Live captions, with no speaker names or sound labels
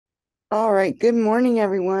All right. Good morning,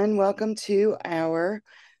 everyone. Welcome to our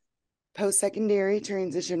post-secondary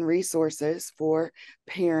transition resources for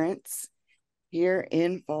parents here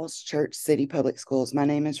in Falls Church City Public Schools. My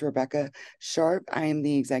name is Rebecca Sharp. I am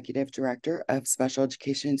the Executive Director of Special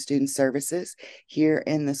Education and Student Services here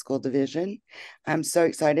in the school division. I'm so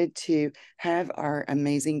excited to have our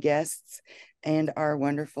amazing guests and our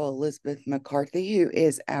wonderful Elizabeth McCarthy, who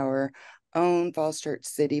is our own Falls Church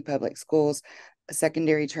City Public Schools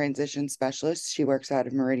secondary transition specialist. She works out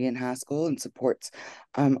of Meridian High School and supports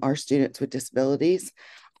our students with disabilities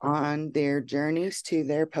on their journeys to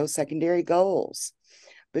their post-secondary goals.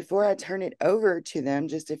 Before I turn it over to them,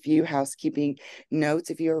 just a few housekeeping notes.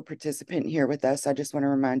 If you're a participant here with us, I just want to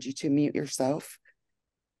remind you to mute yourself.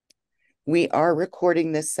 We are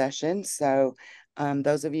recording this session, so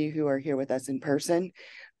those of you who are here with us in person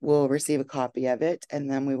will receive a copy of it, and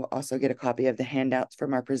then we will also get a copy of the handouts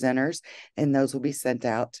from our presenters, and those will be sent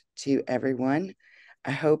out to everyone. I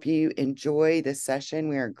hope you enjoy this session.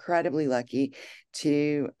 We are incredibly lucky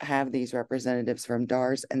to have these representatives from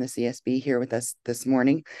DARS and the CSB here with us this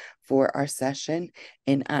morning for our session,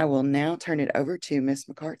 and I will now turn it over to Ms.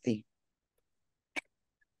 McCarthy.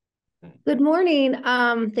 Good morning.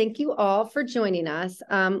 Thank you all for joining us.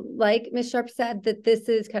 Like Ms. Sharp said, that this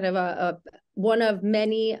is kind of one of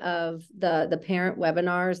many of the parent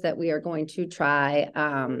webinars that we are going to try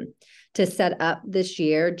to set up this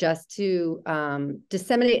year, just to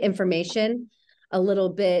disseminate information a little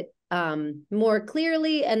bit more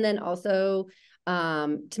clearly, and then also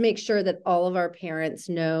to make sure that all of our parents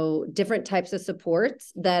know different types of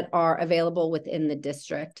supports that are available within the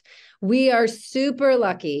district. We are super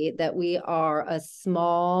lucky that we are a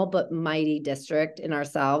small but mighty district in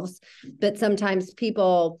ourselves, but sometimes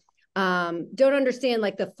people don't understand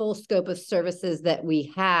like the full scope of services that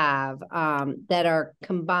we have that are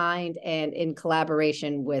combined and in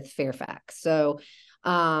collaboration with Fairfax. So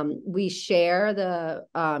we share the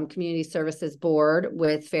Community Services Board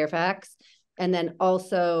with Fairfax, and then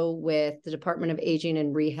also with the Department of Aging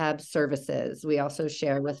and Rehab Services. We also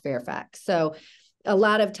share with Fairfax. So a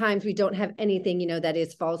lot of times we don't have anything, that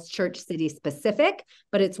is Falls Church City specific,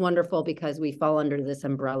 but it's wonderful because we fall under this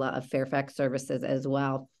umbrella of Fairfax Services as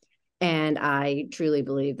well. And I truly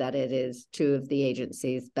believe that it is two of the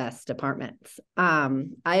agency's best departments.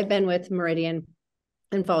 I've been with Meridian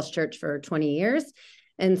and Falls Church for 20 years.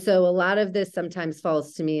 And so a lot of this sometimes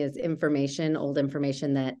falls to me as information, old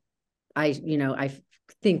information that I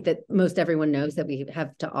think that most everyone knows that we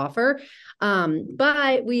have to offer.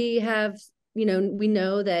 But we have, we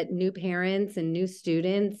know that new parents and new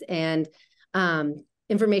students and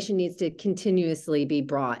information needs to continuously be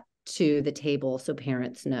brought to the table so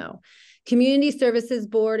parents know. Community Services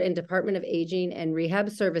Board and Department of Aging and Rehab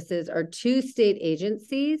Services are two state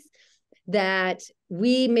agencies that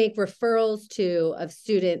we make referrals to of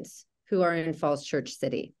students who are in Falls Church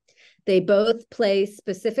City. They both play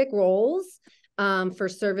specific roles for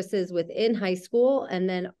services within high school and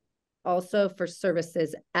then also for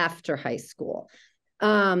services after high school.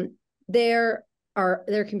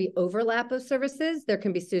 There can be overlap of services. There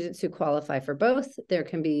can be students who qualify for both. There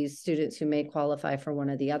can be students who may qualify for one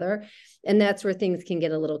or the other. And that's where things can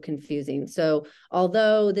get a little confusing. So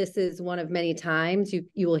although this is one of many times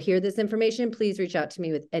you will hear this information, please reach out to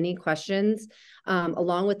me with any questions.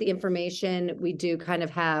 Along with the information, we do kind of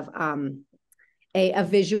have a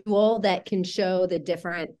visual that can show the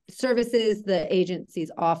different services the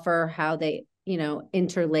agencies offer, how they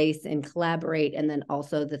interlace and collaborate, and then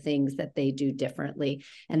also the things that they do differently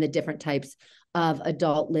and the different types of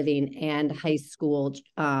adult living and high school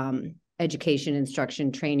education,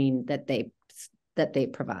 instruction, training that they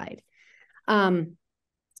provide.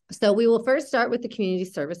 So we will first start with the Community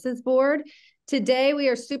Services Board. Today, we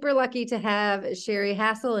are super lucky to have Sherry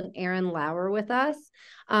Hassel and Aaron Lauer with us.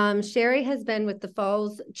 Sherry has been with the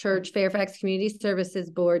Falls Church Fairfax Community Services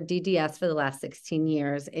Board, DDS, for the last 16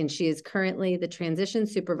 years, and she is currently the Transition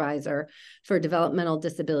Supervisor for Developmental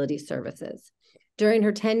Disability Services. During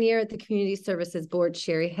her tenure at the Community Services Board,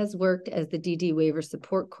 Sherry has worked as the DD Waiver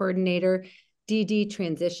Support Coordinator, DD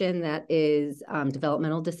Transition, that is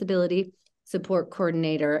Developmental Disability Support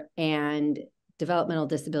Coordinator, and Developmental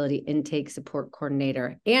Disability Intake Support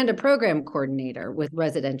Coordinator, and a Program Coordinator with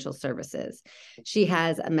Residential Services. She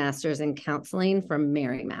has a master's in counseling from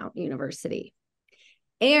Marymount University.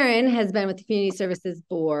 Aaron has been with the Community Services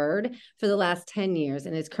Board for the last 10 years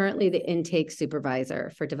and is currently the Intake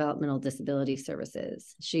Supervisor for Developmental Disability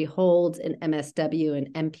Services. She holds an MSW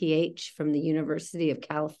and MPH from the University of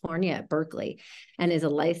California at Berkeley and is a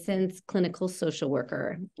licensed clinical social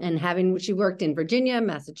worker, and she worked in Virginia,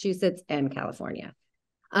 Massachusetts, and California.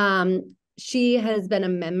 she has been a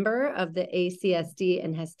member of the ACSD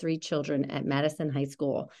and has 3 children at Madison High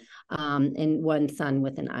School, and 1 son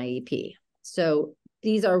with an IEP. So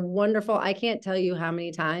these are wonderful. I can't tell you how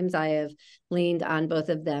many times I have leaned on both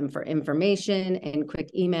of them for information and quick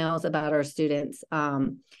emails about our students.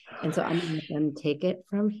 And so I'm going to let them take it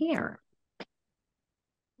from here.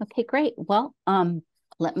 Okay, great. Well,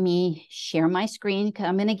 let me share my screen.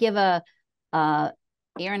 I'm going to give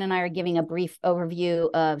Erin and I are giving a brief overview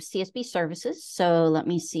of CSB services. So let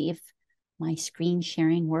me see if my screen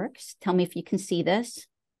sharing works. Tell me if you can see this.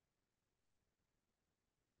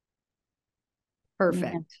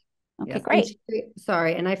 Perfect. Yeah. Okay, yes. great.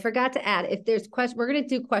 Sorry, and I forgot to add, if there's questions, we're going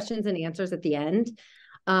to do questions and answers at the end.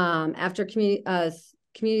 After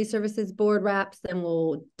Community Services Board wraps, then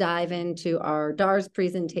we'll dive into our DARS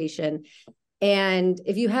presentation. And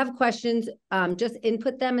if you have questions, just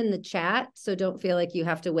input them in the chat. So don't feel like you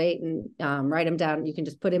have to wait and write them down. You can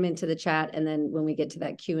just put them into the chat. And then when we get to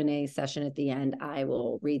that Q&A session at the end, I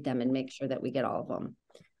will read them and make sure that we get all of them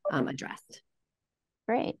addressed.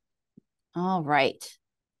 Great. All right.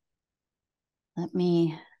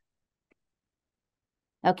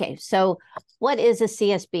 Okay, so what is a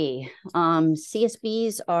CSB?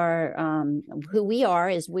 CSBs are, who we are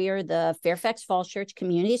is we're the Fairfax Falls Church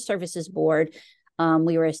Community Services Board.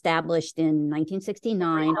 We were established in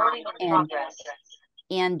 1969,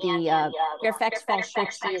 and the Fairfax Falls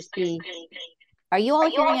Church CSB. Are you all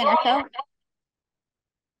hearing an echo?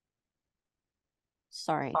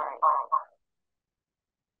 Sorry.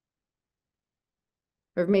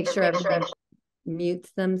 Or make sure everybody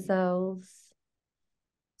mutes themselves.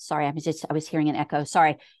 Sorry, I was hearing an echo.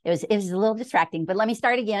 Sorry, it was a little distracting, but let me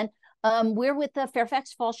start again. We're with the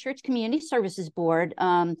Fairfax Falls Church Community Services Board.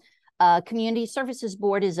 Community Services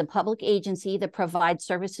Board is a public agency that provides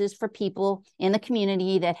services for people in the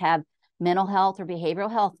community that have mental health or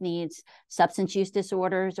behavioral health needs, substance use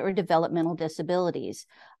disorders, or developmental disabilities.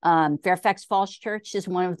 Fairfax Falls Church is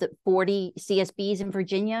one of the 40 CSBs in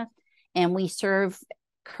Virginia, and we serve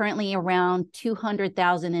currently around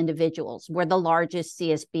 200,000 individuals. We're the largest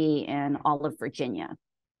CSB in all of Virginia.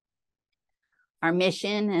 Our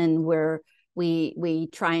mission, and we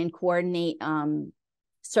try and coordinate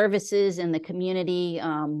services in the community.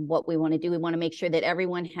 What we want to do, we want to make sure that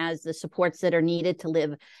everyone has the supports that are needed to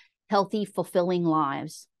live healthy, fulfilling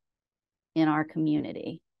lives in our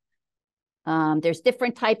community. There's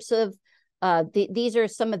different types of these are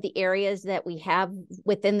some of the areas that we have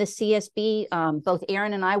within the CSB. Both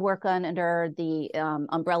Erin and I work under the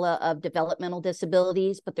umbrella of developmental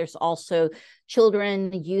disabilities, but there's also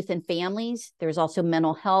children, youth, and families. There's also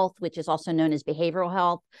mental health, which is also known as behavioral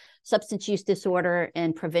health, substance use disorder,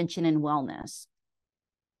 and prevention and wellness.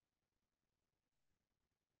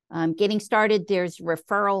 Getting started, there's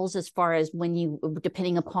referrals as far as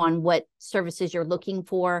depending upon what services you're looking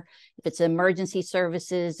for. If it's emergency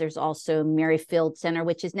services, there's also Merrifield Center,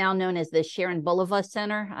 which is now known as the Sharon Bulova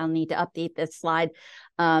Center. I'll need to update this slide.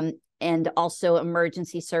 And also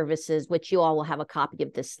emergency services, which you all will have a copy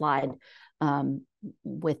of this slide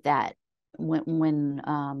with that when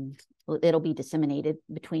it'll be disseminated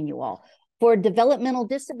between you all. For developmental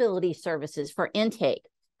disability services, for intake,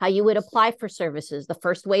 how you would apply for services. The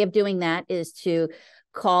first way of doing that is to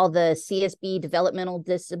call the CSB Developmental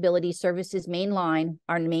Disability Services main line.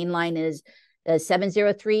 Our main line is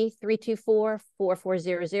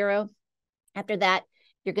 703-324-4400. After that,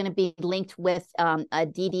 you're going to be linked with a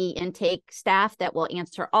DD intake staff that will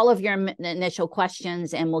answer all of your initial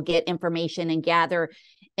questions and will get information and gather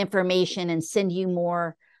information and send you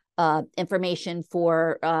more information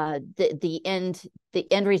for the end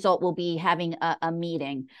result will be having a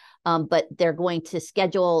meeting, but they're going to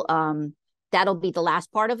schedule. That'll be the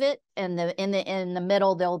last part of it, and in the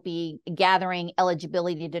middle they'll be gathering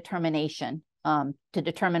eligibility determination to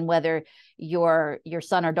determine whether your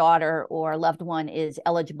son or daughter or loved one is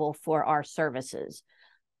eligible for our services.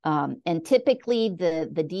 And typically the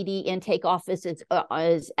DD intake office is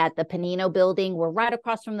at the Panino building. We're right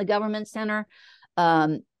across from the government center.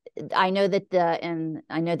 I know that and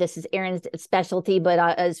I know this is Erin's specialty, but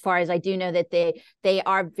as far as I do know that they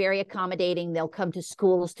are very accommodating. They'll come to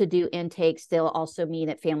schools to do intakes. They'll also meet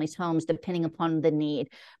at families' homes depending upon the need.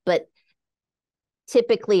 But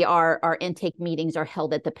typically our intake meetings are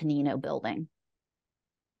held at the Panino building.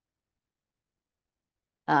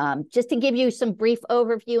 Just to give you some brief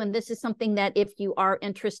overview, and this is something that if you are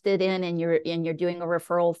interested in and you're doing a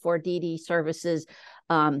referral for DD services,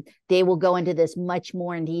 they will go into this much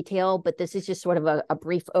more in detail, but this is just sort of a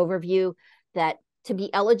brief overview that to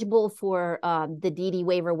be eligible for the DD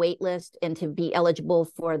waiver waitlist and to be eligible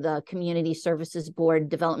for the Community Services Board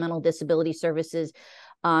Developmental Disability Services,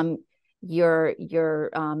 your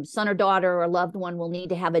son or daughter or loved one will need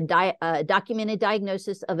to have a documented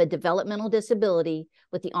diagnosis of a developmental disability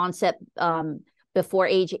with the onset before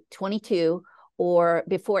age 22 or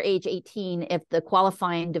before age 18 if the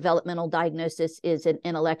qualifying developmental diagnosis is an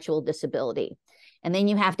intellectual disability. And then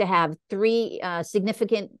you have to have three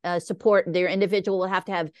significant support. Their individual will have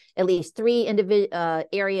to have at least three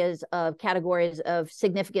areas of categories of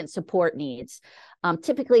significant support needs.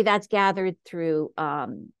 Typically, that's gathered through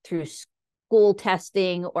school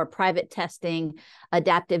testing or private testing,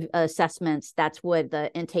 adaptive assessments. That's what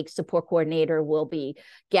the intake support coordinator will be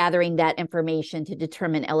gathering that information to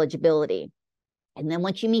determine eligibility. And then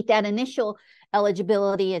once you meet that initial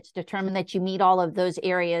eligibility, it's determined that you meet all of those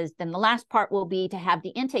areas. Then the last part will be to have the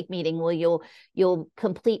intake meeting where you'll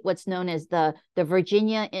complete what's known as the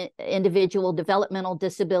Virginia Individual Developmental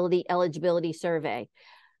Disability Eligibility Survey.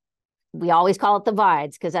 We always call it the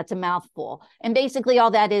VIDES because that's a mouthful. And basically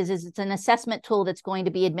all that is it's an assessment tool that's going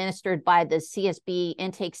to be administered by the CSB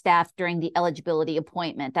intake staff during the eligibility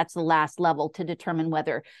appointment. That's the last level to determine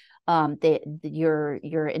whether your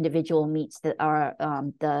individual meets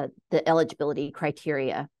the eligibility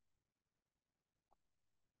criteria.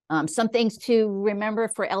 Some things to remember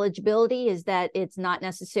for eligibility is that it's not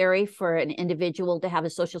necessary for an individual to have a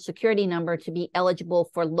Social Security number to be eligible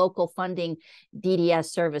for local funding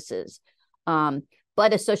DDS services.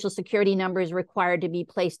 But a Social Security number is required to be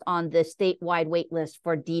placed on the statewide wait list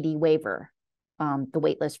for DD waiver, the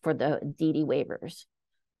wait list for the DD waivers.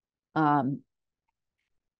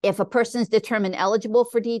 If a person is determined eligible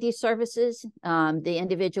for DD services, the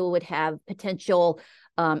individual would have potential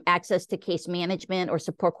access to case management or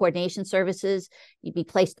support coordination services. You'd be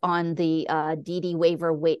placed on the DD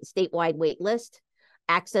waiver statewide wait list,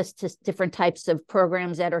 access to different types of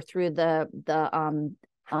programs that are through the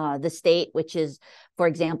state, which is, for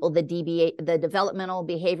example, the Developmental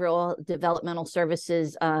Behavioral Developmental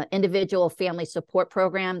Services Individual Family Support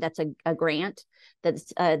Program. That's a grant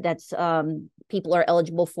that's people are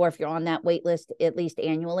eligible for if you're on that wait list at least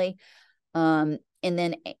annually. And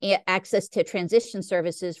then access to transition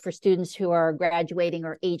services for students who are graduating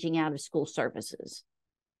or aging out of school services.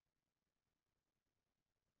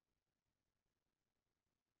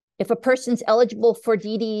 If a person's eligible for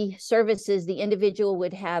DD services, the individual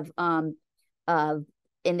would have,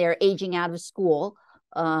 in their aging out of school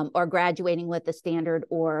or graduating with a standard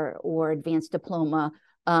or advanced diploma,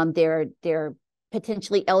 they're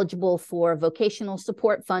potentially eligible for vocational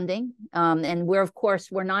support funding. And we're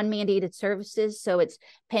non-mandated services, so it's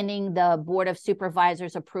pending the Board of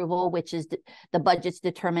Supervisors approval, which is the budget's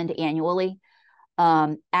determined annually.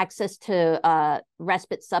 Access to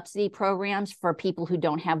respite subsidy programs for people who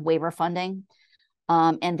don't have waiver funding.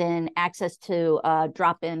 And then access to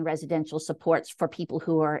drop-in residential supports for people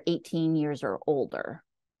who are 18 years or older.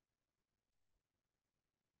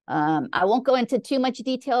 I won't go into too much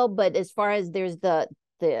detail, but as far as there's the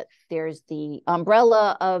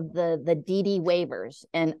umbrella of the DD waivers,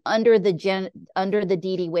 and under the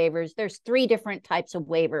DD waivers, there's three different types of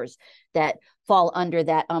waivers that fall under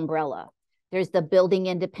that umbrella. There's the building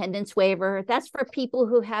independence waiver. That's for people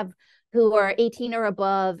who are 18 or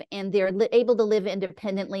above, and they're able to live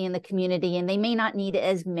independently in the community, and they may not need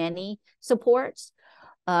as many supports.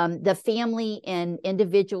 The family and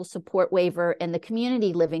individual support waiver and the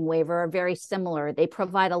community living waiver are very similar. They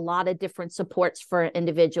provide a lot of different supports for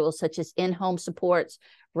individuals, such as in-home supports,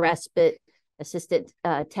 respite, assisted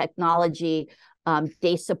technology,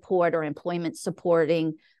 day support or employment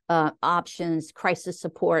supporting options, crisis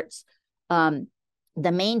supports.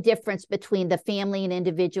 The main difference between the family and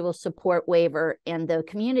individual support waiver and the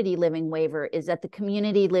community living waiver is that the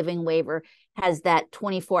community living waiver has that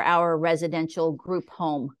 24-hour residential group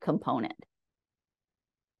home component.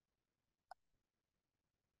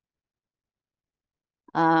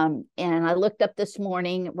 And I looked up this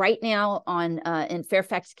morning, right now in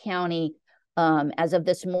Fairfax County, as of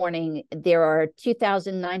this morning, there are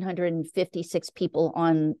 2,956 people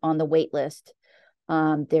on the wait list.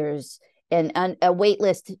 There's a wait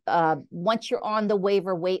list. Once you're on the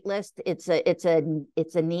waiver wait list, it's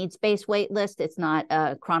a needs-based wait list. It's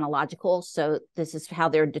not chronological. So this is how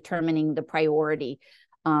they're determining the priority.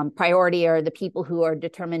 Priority are the people who are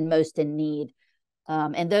determined most in need.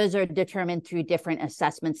 And those are determined through different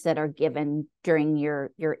assessments that are given during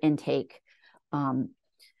your intake. Right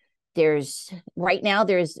now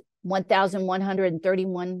there's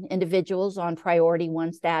 1,131 individuals on priority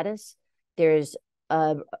 1 status. There's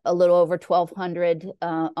a little over 1,200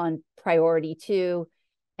 on priority 2,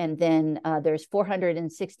 and then there's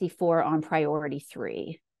 464 on priority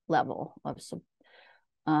 3 level of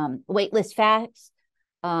waitlist facts.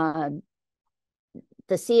 The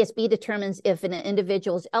The CSB determines if an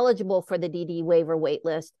individual is eligible for the DD waiver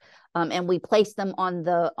waitlist, and we place them on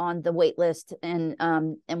the waitlist,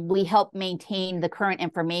 and we help maintain the current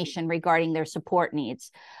information regarding their support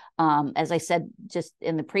needs. As I said just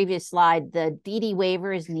in the previous slide, the DD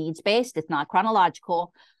waiver is needs-based. It's not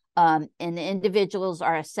chronological, and the individuals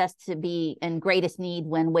are assessed to be in greatest need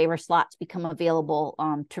when waiver slots become available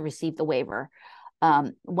to receive the waiver.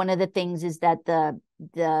 One of the things is that the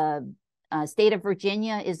state of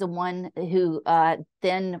Virginia is the one who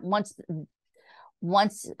then once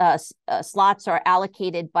slots are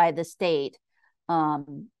allocated by the state,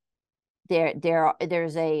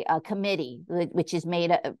 there's a committee which is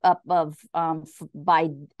made up of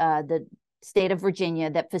by the state of Virginia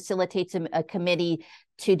that facilitates a committee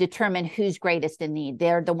to determine who's greatest in need.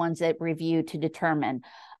 They're the ones that review to determine.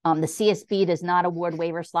 The CSB does not award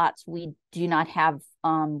waiver slots. We do not have,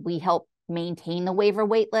 we help maintain the waiver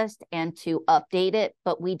wait list and to update it,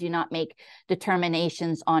 but we do not make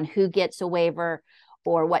determinations on who gets a waiver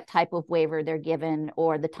or what type of waiver they're given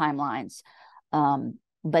or the timelines.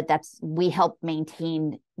 But we help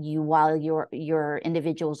maintain you while your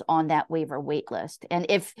individual's on that waiver wait list. And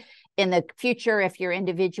if in the future, if your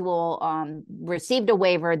individual received a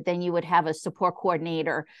waiver, then you would have a support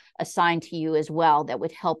coordinator assigned to you as well that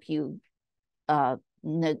would help you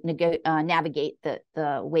navigate the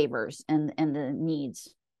waivers and the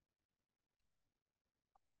needs.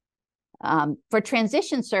 For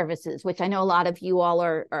transition services, which I know a lot of you all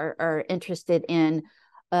are interested in,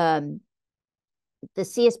 the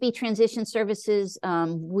CSB transition services,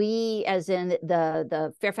 we, as in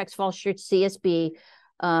the Fairfax Falls Church CSB,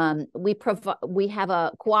 we have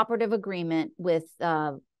a cooperative agreement with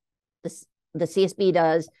the CSB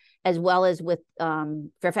does, as well as with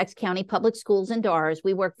Fairfax County Public Schools and DARS.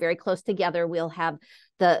 We work very close together. We'll have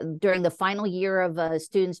during the final year of a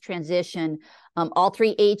student's transition, all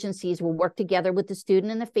three agencies will work together with the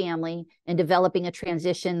student and the family in developing a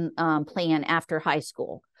transition plan after high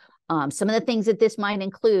school. Some of the things that this might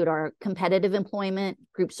include are competitive employment,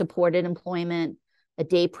 group supported employment, a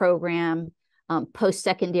day program,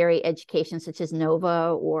 post-secondary education such as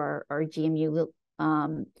NOVA or GMU,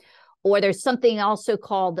 or there's something also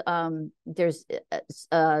called, there's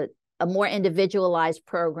a more individualized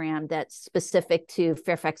program that's specific to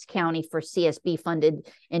Fairfax County for CSB funded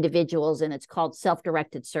individuals, and it's called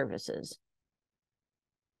self-directed services.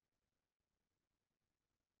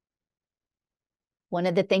 One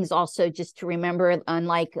of the things also just to remember,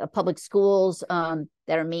 unlike public schools that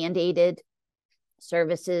are mandated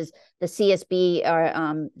services, the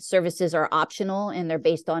CSB services are optional, and they're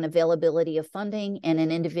based on availability of funding and an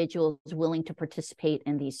individual is willing to participate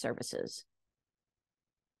in these services.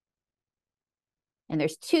 And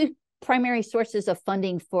there's two primary sources of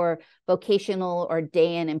funding for vocational or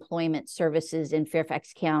day and employment services in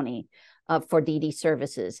Fairfax County for DD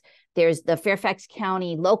services. There's the Fairfax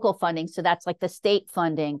County local funding, so that's like the state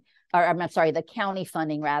funding, or I'm sorry, the county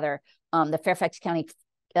funding rather, the Fairfax County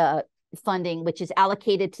funding, which is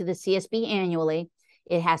allocated to the CSB annually.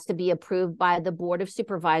 It has to be approved by the Board of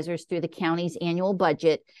Supervisors through the county's annual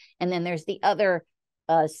budget. And then there's the other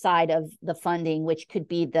side of the funding, which could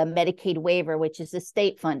be the Medicaid waiver, which is the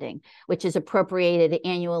state funding, which is appropriated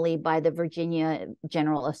annually by the Virginia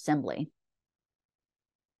General Assembly.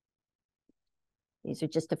 These are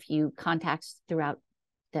just a few contacts throughout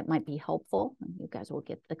that might be helpful. You guys will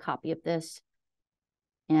get the copy of this.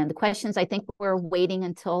 And the questions, I think we're waiting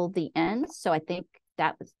until the end. So I think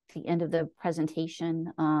that was the end of the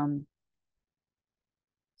presentation.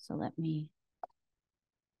 So let me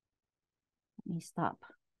stop.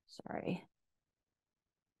 Sorry.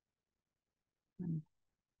 I'm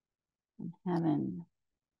having,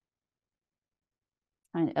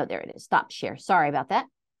 oh, there it is. Stop share. Sorry about that.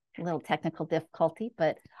 A little technical difficulty,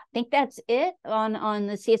 but I think that's it on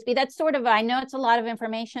the CSB. That's sort of, I know it's a lot of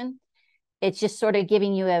information. It's just sort of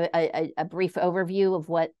giving you a brief overview of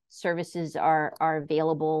what services are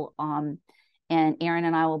available. And Aaron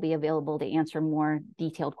and I will be available to answer more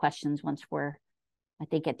detailed questions once we're, I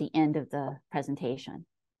think, at the end of the presentation.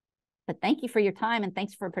 But thank you for your time and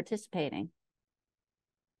thanks for participating.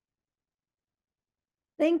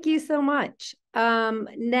 Thank you so much.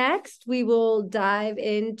 Next, we will dive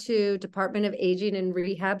into Department of Aging and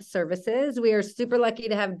Rehab Services. We are super lucky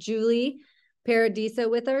to have Julie Paradiso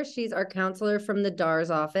with her. She's our counselor from the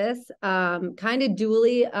DARS office. Kind of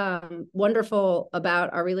dually wonderful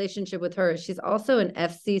about our relationship with her. She's also an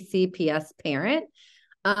FCCPS parent.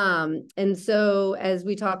 And so as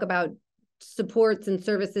we talk about supports and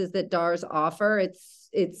services that DARS offer,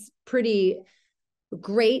 it's pretty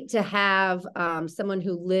great to have someone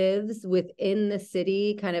who lives within the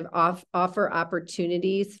city kind of offer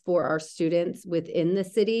opportunities for our students within the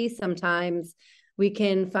city. Sometimes we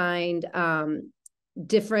can find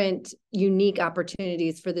different unique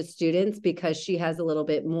opportunities for the students because she has a little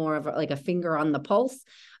bit more of like a finger on the pulse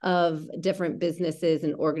of different businesses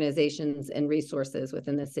and organizations and resources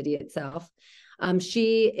within the city itself.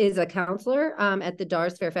 She is a counselor at the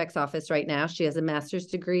DARS Fairfax office right now. She has a master's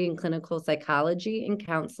degree in clinical psychology and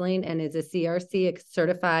counseling and is a CRC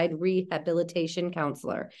certified rehabilitation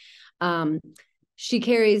counselor. She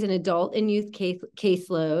carries an adult and youth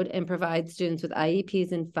caseload and provides students with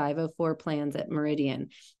IEPs and 504 plans at Meridian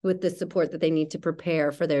with the support that they need to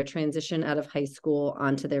prepare for their transition out of high school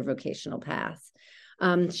onto their vocational paths.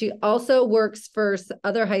 She also works for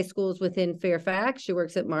other high schools within Fairfax. She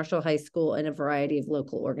works at Marshall High School and a variety of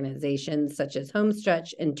local organizations such as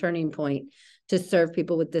Homestretch and Turning Point to serve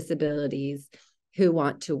people with disabilities who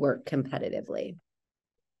want to work competitively.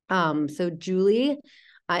 So Julie,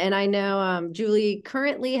 and I know Julie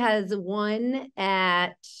currently has one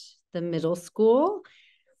at the middle school,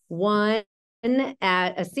 one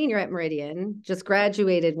at a senior at Meridian, just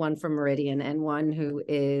graduated one from Meridian, and one who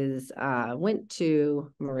is went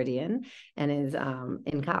to Meridian and is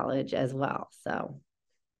in college as well. So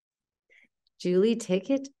Julie, take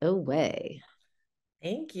it away.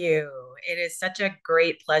 Thank you. It is such a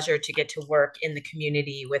great pleasure to get to work in the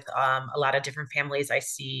community with a lot of different families I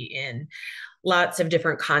see in lots of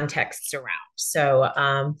different contexts around. So,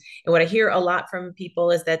 and what I hear a lot from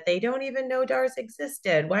people is that they don't even know DARS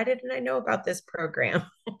existed. Why didn't I know about this program?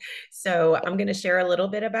 So I'm going to share a little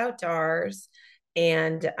bit about DARS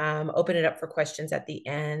and open it up for questions at the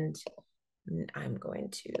end. I'm going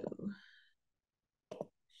to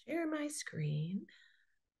share my screen.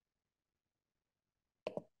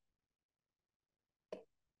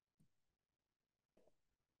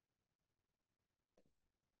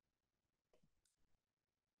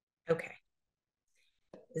 Okay.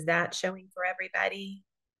 Is that showing for everybody?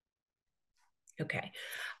 Okay.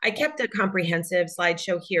 I kept a comprehensive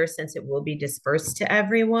slideshow here since it will be dispersed to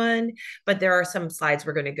everyone, but there are some slides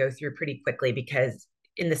we're going to go through pretty quickly because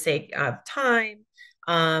in the sake of time,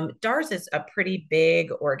 DARS is a pretty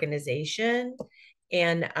big organization,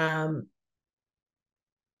 and I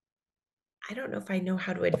don't know if I know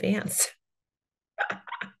how to advance.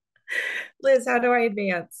 Liz, how do I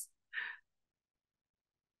advance?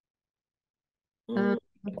 Hmm.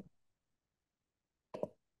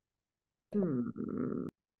 When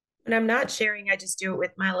I'm not sharing, I just do it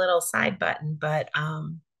with my little side button, but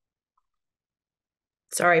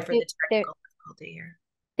sorry for the technical difficulty here.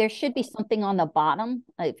 There should be something on the bottom.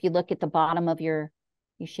 If you look at the bottom of your,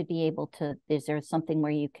 you should be able to, is there something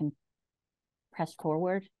where you can press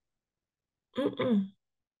forward?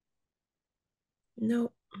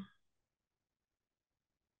 Nope.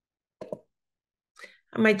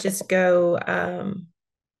 I might just go, let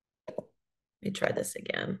me try this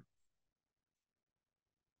again.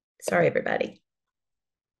 Sorry, everybody.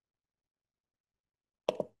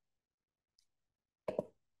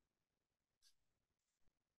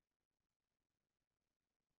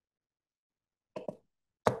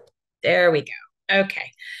 There we go.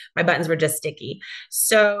 Okay, my buttons were just sticky.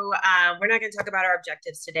 So we're not going to talk about our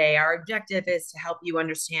objectives today. Our objective is to help you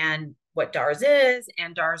understand what DARS is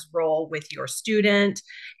and DARS' role with your student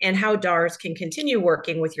and how DARS can continue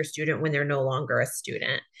working with your student when they're no longer a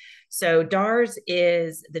student. So DARS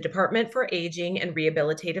is the Department for Aging and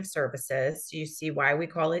Rehabilitative Services. You see why we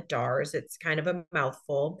call it DARS. It's kind of a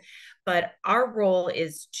mouthful, but our role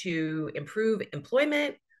is to improve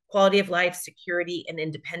employment, quality of life, security, and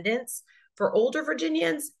independence for older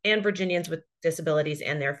Virginians and Virginians with disabilities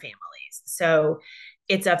and their families. So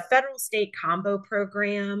it's a federal state combo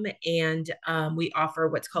program, and we offer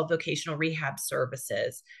what's called vocational rehab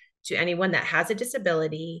services to anyone that has a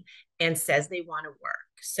disability and says they want to work.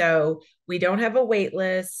 So we don't have a wait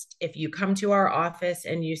list. If you come to our office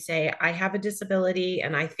and you say, I have a disability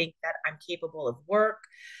and I think that I'm capable of work,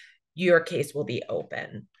 your case will be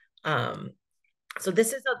open. So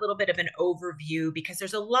this is a little bit of an overview because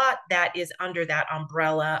there's a lot that is under that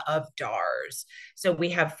umbrella of DARS. So we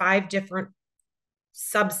have 5 different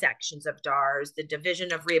subsections of DARS: the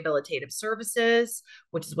Division of Rehabilitative Services,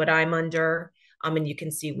 which is what I'm under. And you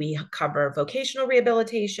can see we cover vocational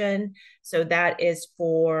rehabilitation. So that is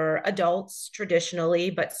for adults traditionally,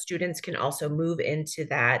 but students can also move into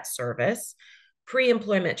that service.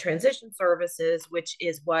 Pre-employment transition services, which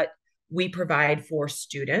is what we provide for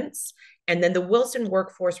students. And then the Wilson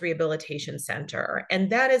Workforce Rehabilitation Center. And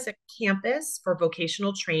that is a campus for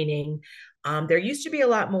vocational training. There used to be a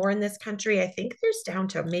lot more in this country. I think there's down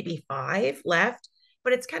to maybe 5 left.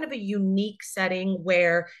 but it's kind of a unique setting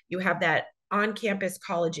where you have that on-campus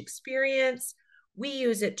college experience. We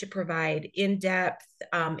use it to provide in-depth,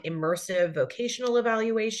 immersive vocational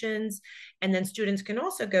evaluations. And then students can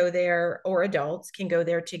also go there, or adults can go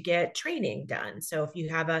there to get training done. So if you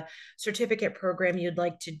have a certificate program you'd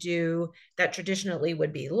like to do that traditionally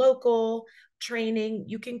would be local training,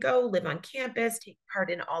 you can go live on campus, take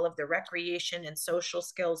part in all of the recreation and social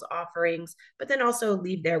skills offerings, but then also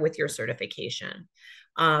leave there with your certification.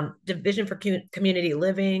 Division for Community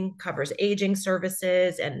Living covers aging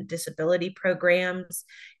services and disability programs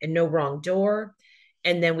and No Wrong Door.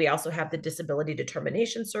 And then we also have the Disability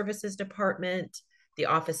Determination Services Department, the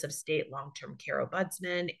Office of State Long-Term Care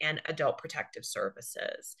Ombudsman, and Adult Protective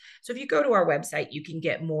Services. So if you go to our website, you can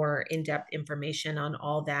get more in-depth information on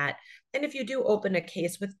all that. And if you do open a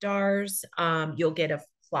case with DARS, you'll get a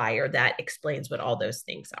flyer that explains what all those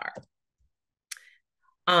things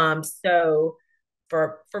are. So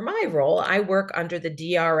for my role, I work under the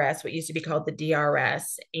DRS, what used to be called the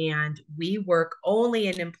DRS, and we work only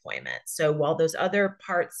in employment. So while those other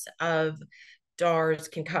parts of DARS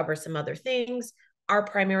can cover some other things, our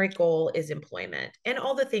primary goal is employment and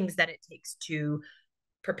all the things that it takes to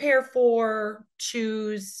prepare for,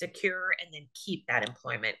 choose, secure, and then keep that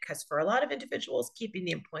employment. Because for a lot of individuals, keeping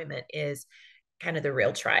the employment is kind of the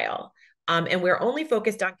real trial. And we're only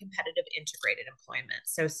focused on competitive integrated employment.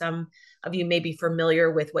 So some of you may be familiar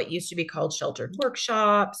with what used to be called sheltered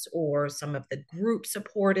workshops or some of the group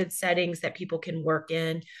supported settings that people can work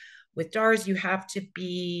in. With DARS, you have to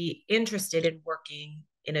be interested in working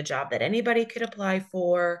in a job that anybody could apply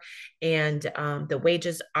for. And the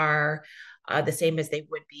wages are the same as they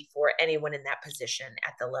would be for anyone in that position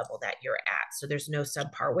at the level that you're at. So there's no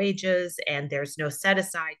subpar wages and there's no set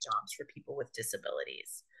aside jobs for people with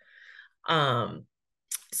disabilities.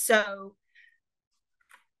 So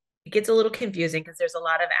it gets a little confusing because there's a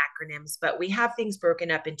lot of acronyms, but we have things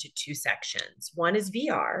broken up into two sections. One is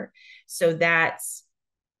VR. So that's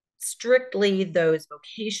strictly those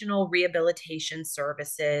vocational rehabilitation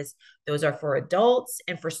services. Those are for adults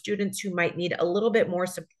and for students who might need a little bit more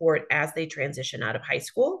support as they transition out of high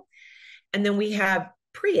school. And then we have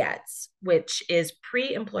PREETS, which is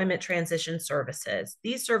pre-employment transition services.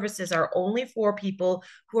 These services are only for people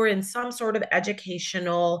who are in some sort of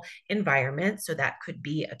educational environment. So that could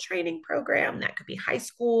be a training program, that could be high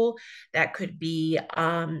school, that could be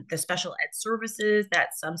the special ed services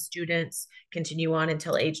that some students continue on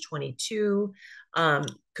until age 22.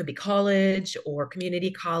 Could be college or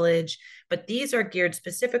community college, but these are geared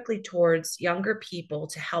specifically towards younger people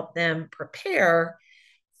to help them prepare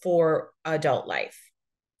for adult life.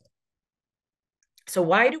 So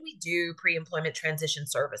why do we do pre-employment transition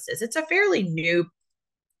services? It's a fairly new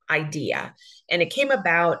idea, and it came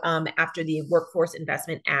about after the Workforce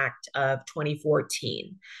Investment Act of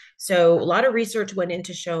 2014. So a lot of research went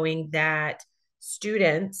into showing that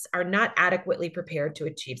students are not adequately prepared to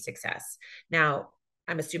achieve success. Now,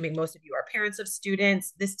 I'm assuming most of you are parents of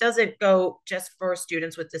students. This doesn't go just for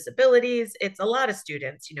students with disabilities. It's a lot of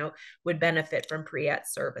students, would benefit from pre-ET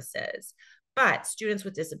services. But students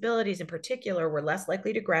with disabilities in particular were less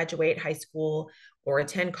likely to graduate high school or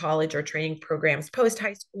attend college or training programs post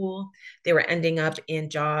high school. They were ending up in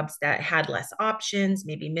jobs that had less options,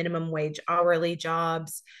 maybe minimum wage hourly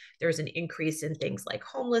jobs. There's an increase in things like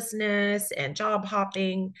homelessness and job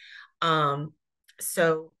hopping.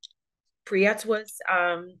 So PREETS was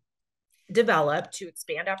developed to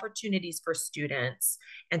expand opportunities for students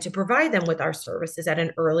and to provide them with our services at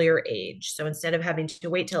an earlier age. So instead of having to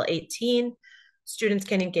wait till 18, students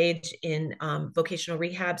can engage in vocational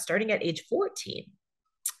rehab starting at age 14.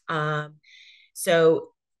 So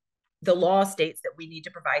the law states that we need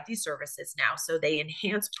to provide these services now. So they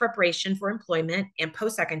enhance preparation for employment and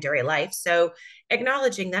post-secondary life. So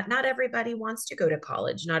acknowledging that not everybody wants to go to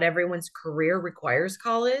college. Not everyone's career requires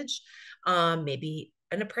college. Maybe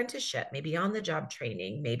an apprenticeship, maybe on-the-job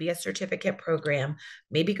training, maybe a certificate program,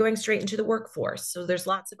 maybe going straight into the workforce. So there's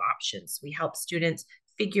lots of options. We help students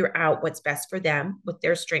figure out what's best for them with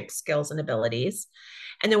their strengths, skills, and abilities.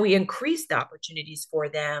 And then we increase the opportunities for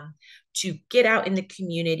them to get out in the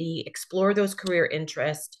community, explore those career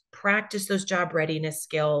interests, practice those job readiness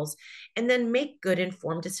skills, and then make good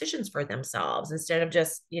informed decisions for themselves instead of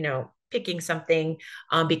just, picking something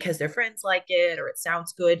because their friends like it or it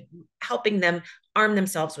sounds good, helping them arm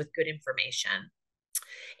themselves with good information.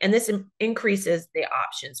 And this increases the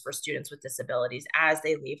options for students with disabilities as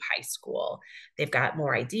they leave high school. They've got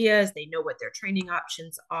more ideas, they know what their training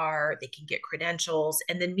options are, they can get credentials,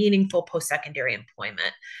 and then meaningful post-secondary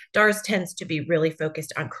employment. DARS tends to be really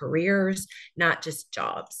focused on careers, not just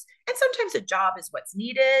jobs. And sometimes a job is what's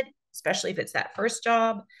needed, especially if it's that first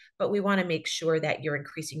job, but we want to make sure that you're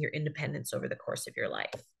increasing your independence over the course of your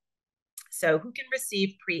life. So who can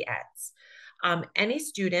receive pre-EDs? Any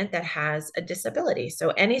student that has a disability. So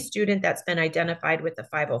any student that's been identified with a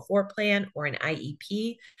 504 plan or an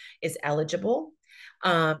IEP is eligible.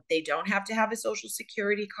 They don't have to have a social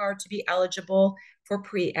security card to be eligible for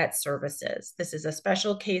pre-ED services. This is a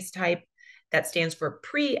special case type that stands for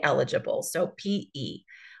pre-eligible, so PE.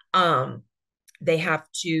 They have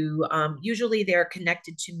to, usually they're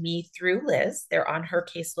connected to me through Liz. They're on her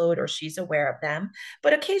caseload or she's aware of them.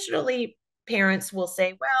 But occasionally parents will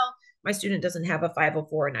say, well, my student doesn't have a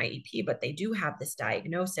 504 and IEP, but they do have this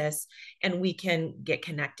diagnosis, and we can get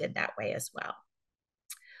connected that way as well.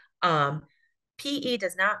 PE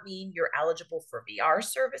does not mean you're eligible for VR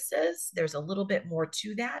services. There's a little bit more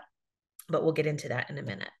to that, but we'll get into that in a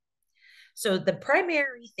minute. So the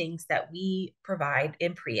primary things that we provide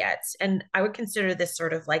in pre-EDs, and I would consider this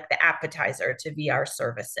sort of like the appetizer to VR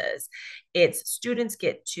services. It's students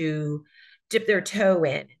get to dip their toe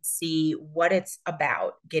in and see what it's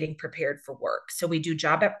about getting prepared for work. So we do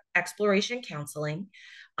job exploration counseling,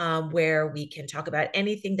 where we can talk about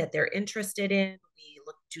anything that they're interested in. We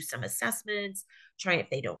look to some assessments, try if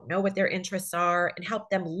they don't know what their interests are, and help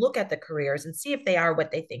them look at the careers and see if they are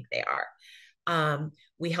what they think they are.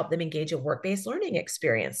 We help them engage in work-based learning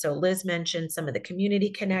experience. So Liz mentioned some of the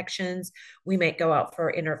community connections. We might go out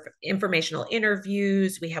for informational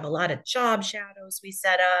interviews. We have a lot of job shadows we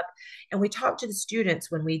set up, and we talk to the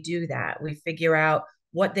students when we do that. We figure out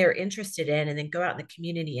what they're interested in, and then go out in the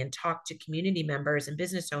community and talk to community members and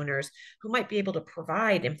business owners who might be able to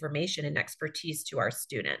provide information and expertise to our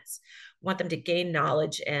students. We want them to gain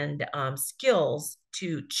knowledge and skills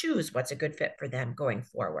to choose what's a good fit for them going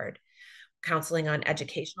forward. Counseling on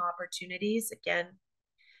educational opportunities. Again,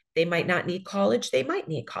 they might not need college. They might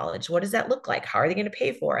need college. What does that look like? How are they going to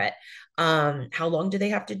pay for it? How long do they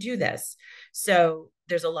have to do this? So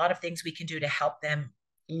there's a lot of things we can do to help them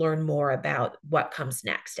learn more about what comes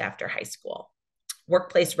next after high school.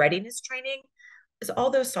 Workplace readiness training is all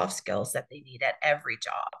those soft skills that they need at every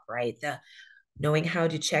job, right? The knowing how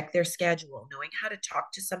to check their schedule, knowing how to talk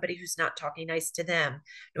to somebody who's not talking nice to them,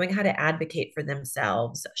 knowing how to advocate for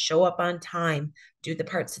themselves, show up on time, do the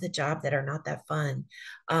parts of the job that are not that fun.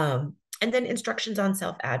 And then instructions on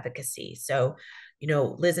self-advocacy. So,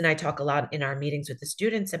 Liz and I talk a lot in our meetings with the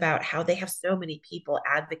students about how they have so many people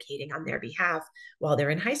advocating on their behalf while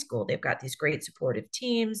they're in high school. They've got these great supportive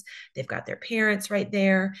teams. They've got their parents right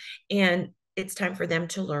there. And it's time for them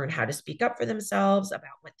to learn how to speak up for themselves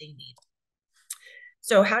about what they need.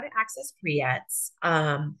 So how to access pre-EDs?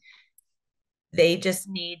 They just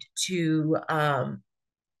need to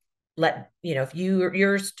if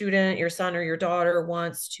your student, your son or your daughter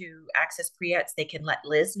wants to access pre-EDs, they can let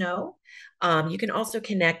Liz know. You can also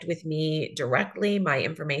connect with me directly. My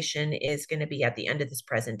information is going to be at the end of this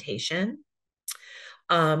presentation.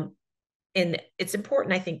 And it's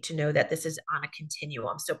important, I think, to know that this is on a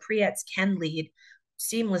continuum. So pre-EDs can lead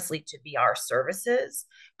seamlessly to VR services,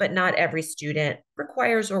 but not every student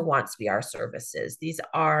requires or wants VR services. These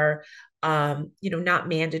are, not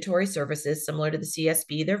mandatory services similar to the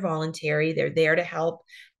CSB. They're voluntary. They're there to help.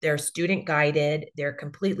 They're student guided. They're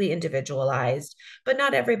completely individualized, but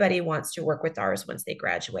not everybody wants to work with ours once they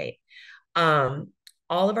graduate. All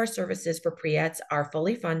of our services for pre-EDs are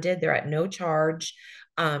fully funded. They're at no charge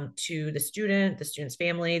to the student's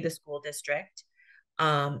family, the school district.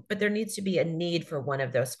 But there needs to be a need for one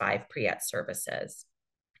of those 5 pre-ED services.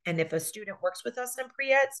 And if a student works with us in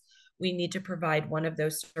pre-EDs, we need to provide one of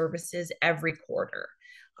those services every quarter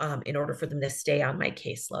in order for them to stay on my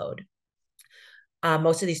caseload.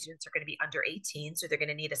 Most of these students are going to be under 18, so they're going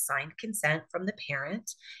to need a signed consent from the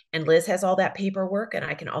parent. And Liz has all that paperwork, and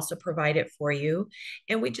I can also provide it for you.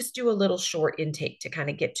 And we just do a little short intake to kind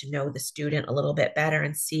of get to know the student a little bit better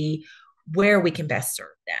and see where we can best serve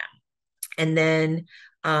them. And then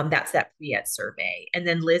that's that pre-ED survey. And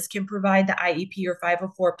then Liz can provide the IEP or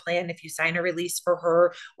 504 plan if you sign a release for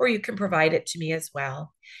her, or you can provide it to me as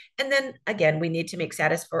well. And then again, we need to make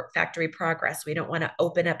satisfactory progress. We don't want to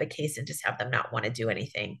open up a case and just have them not want to do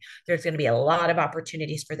anything. There's going to be a lot of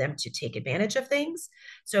opportunities for them to take advantage of things.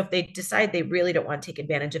 So if they decide they really don't want to take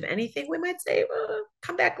advantage of anything, we might say, well,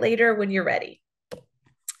 come back later when you're ready.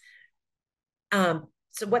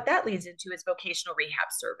 So what that leads into is vocational rehab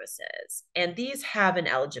services. And these have an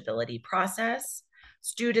eligibility process.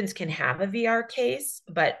 Students can have a VR case,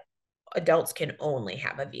 but adults can only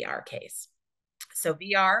have a VR case. So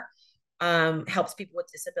VR helps people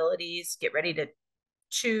with disabilities get ready to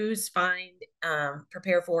choose, find,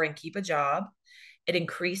 prepare for, and keep a job. It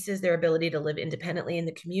increases their ability to live independently in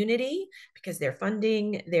the community because they're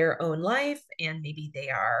funding their own life, and maybe they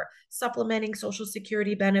are supplementing Social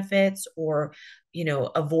Security benefits or,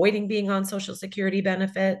 avoiding being on Social Security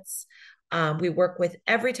benefits. We work with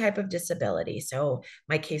every type of disability. So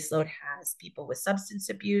my caseload has people with substance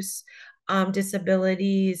abuse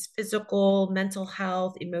disabilities, physical, mental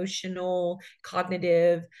health, emotional,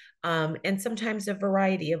 cognitive, and sometimes a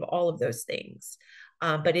variety of all of those things.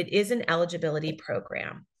 But it is an eligibility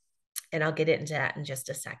program. And I'll get into that in just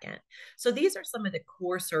a second. So these are some of the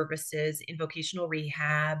core services in vocational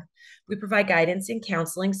rehab. We provide guidance and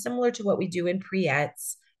counseling similar to what we do in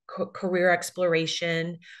pre-ETS, career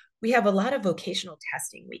exploration. We have a lot of vocational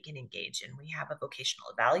testing we can engage in. We have a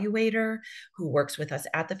vocational evaluator who works with us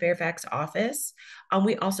at the Fairfax office.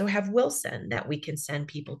 We also have Wilson that we can send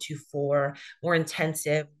people to for more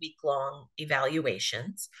intensive week-long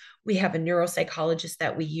evaluations. We have a neuropsychologist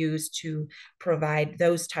that we use to provide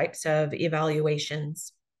those types of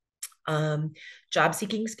evaluations. Job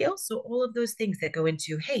seeking skills. So all of those things that go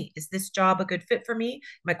into, hey, is this job a good fit for me?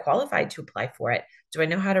 Am I qualified to apply for it? Do I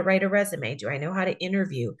know how to write a resume? Do I know how to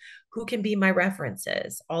interview? Who can be my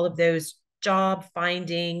references? All of those job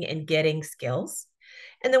finding and getting skills.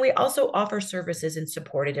 And then we also offer services in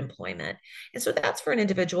supported employment. And so that's for an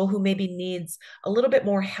individual who maybe needs a little bit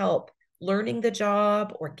more help learning the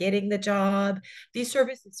job or getting the job. These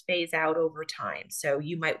services phase out over time. So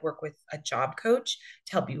you might work with a job coach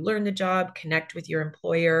to help you learn the job, connect with your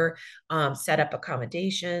employer, set up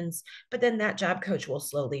accommodations. But then that job coach will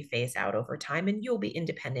slowly phase out over time and you'll be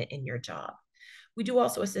independent in your job. We do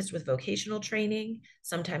also assist with vocational training.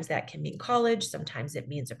 Sometimes that can mean college, sometimes it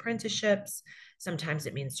means apprenticeships, sometimes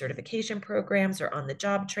it means certification programs or on the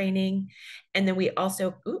job training. And then we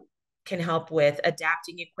also can help with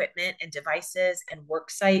adapting equipment and devices and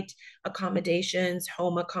worksite accommodations,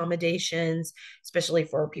 home accommodations, especially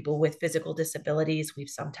for people with physical disabilities. We've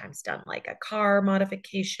sometimes done like a car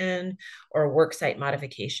modification or a worksite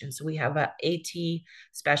modification. So we have an AT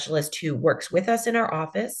specialist who works with us in our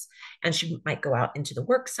office, and she might go out into the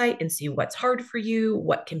worksite and see what's hard for you,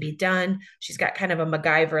 what can be done. She's got kind of a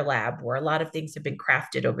MacGyver lab where a lot of things have been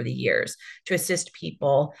crafted over the years to assist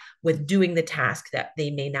people with doing the task that they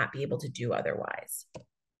may not be able to do otherwise.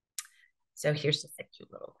 So here's just a cute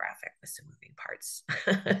little graphic with some moving parts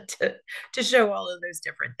to show all of those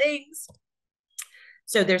different things.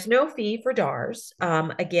 So there's no fee for DARS.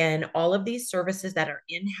 Again, all of these services that are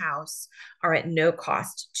in-house are at no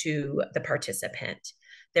cost to the participant.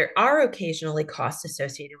 There are occasionally costs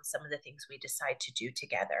associated with some of the things we decide to do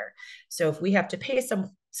together. So if we have to pay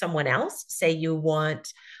someone else, say you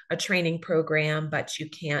want a training program, but you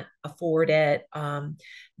can't afford it,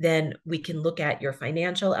 then we can look at your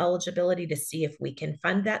financial eligibility to see if we can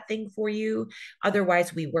fund that thing for you.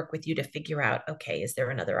 Otherwise, we work with you to figure out, okay, is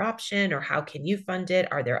there another option or how can you fund it?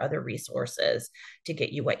 Are there other resources to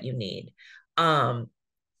get you what you need?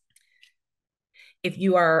 If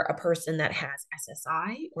you are a person that has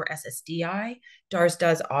SSI or SSDI, DARS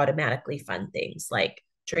does automatically fund things like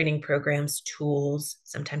training programs, tools,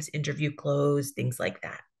 sometimes interview clothes, things like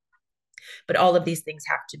that. But all of these things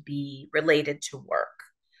have to be related to work.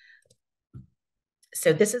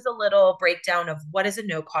 So this is a little breakdown of what is a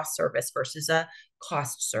no-cost service versus a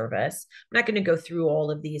cost service. I'm not going to go through all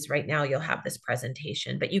of these right now. You'll have this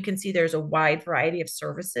presentation, but you can see there's a wide variety of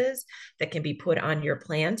services that can be put on your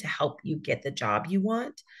plan to help you get the job you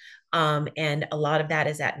want. And a lot of that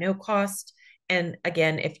is at no cost. And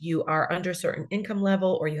again, if you are under a certain income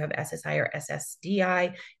level or you have SSI or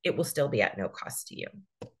SSDI, it will still be at no cost to you.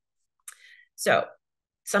 So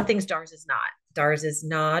some things DARS is not. DARS is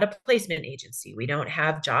not a placement agency. We don't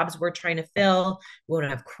have jobs we're trying to fill. We don't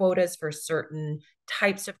have quotas for certain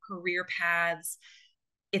types of career paths.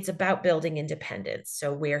 It's about building independence.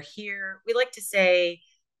 So we're here, we like to say,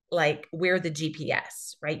 like, we're the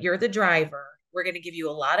GPS, right? You're the driver. We're going to give you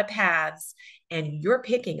a lot of paths, and you're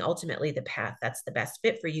picking ultimately the path that's the best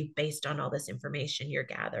fit for you based on all this information you're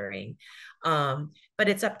gathering. But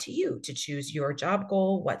it's up to you to choose your job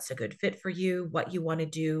goal, what's a good fit for you, what you want to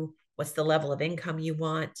do, what's the level of income you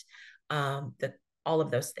want, all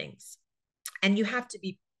of those things. And you have to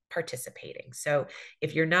be participating. So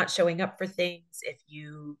if you're not showing up for things, if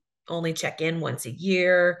you only check in once a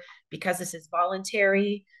year, because this is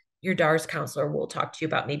voluntary, your DARS counselor will talk to you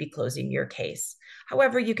about maybe closing your case.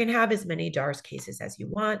 However, you can have as many DARS cases as you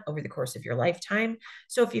want over the course of your lifetime.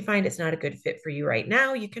 So if you find it's not a good fit for you right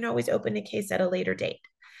now, you can always open a case at a later date.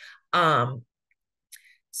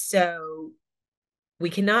 So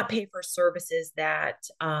we cannot pay for services that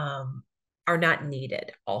are not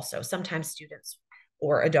needed. Also, sometimes students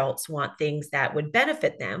or adults want things that would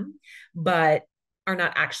benefit them, but are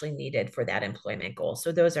not actually needed for that employment goal.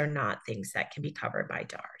 So those are not things that can be covered by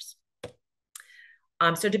DARS.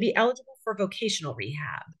 So to be eligible for vocational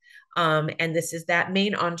rehab, and this is that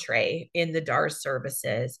main entree in the DARS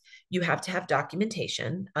services, you have to have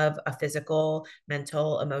documentation of a physical,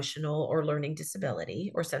 mental, emotional, or learning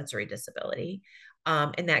disability or sensory disability.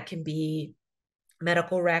 And that can be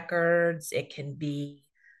medical records. It can be,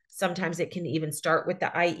 sometimes it can even start with the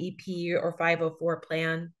IEP or 504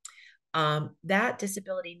 plan. That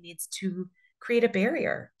disability needs to create a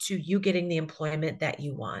barrier to you getting the employment that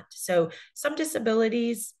you want. So some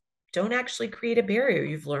disabilities don't actually create a barrier.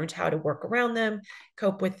 You've learned how to work around them,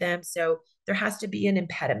 cope with them. So there has to be an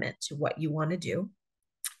impediment to what you want to do.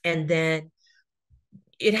 And then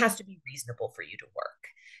it has to be reasonable for you to work.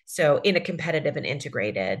 So in a competitive and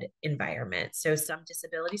integrated environment. So some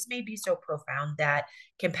disabilities may be so profound that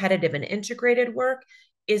competitive and integrated work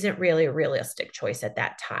isn't really a realistic choice at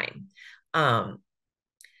that time. But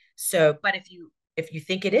if you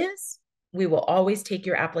think it is, we will always take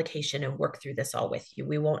your application and work through this all with you.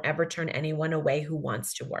 We won't ever turn anyone away who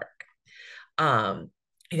wants to work.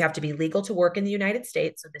 You have to be legal to work in the United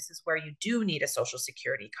States. So this is where you do need a Social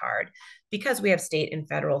Security card. Because we have state and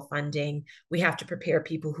federal funding, we have to prepare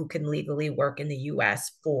people who can legally work in the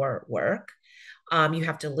US for work. You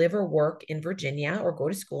have to live or work in Virginia or go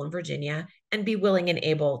to school in Virginia and be willing and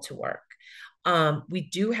able to work. We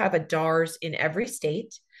do have a DARS in every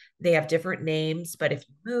state. They have different names, but if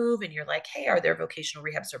you move and you're like, hey, are there vocational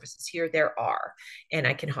rehab services here? There are, and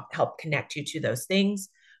I can help connect you to those things.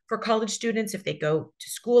 For college students, if they go to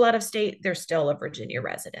school out of state, they're still a Virginia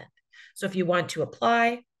resident. So if you want to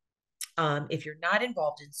apply, if you're not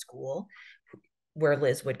involved in school, where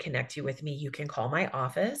Liz would connect you with me, you can call my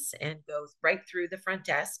office and go right through the front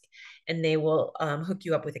desk, and they will hook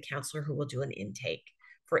you up with a counselor who will do an intake.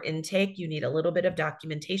 For intake, you need a little bit of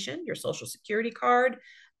documentation, your Social Security card,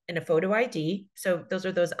 and a photo ID. So those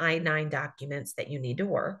are those I-9 documents that you need to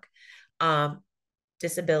work.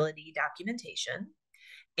 Disability documentation,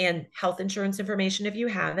 and health insurance information if you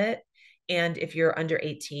have it. And if you're under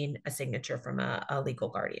 18, a signature from a legal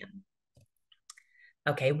guardian.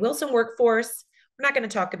 Okay, Wilson Workforce, we're not going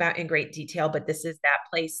to talk about in great detail, but this is that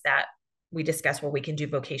place that we discuss where we can do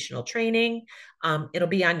vocational training. It'll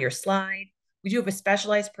be on your slide. We do have a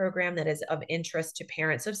specialized program that is of interest to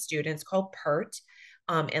parents of students called PERT.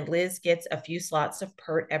 And Liz gets a few slots of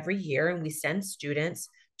PERT every year, and we send students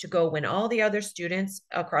to go when all the other students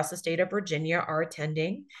across the state of Virginia are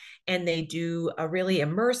attending. And they do a really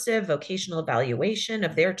immersive vocational evaluation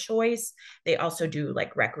of their choice. They also do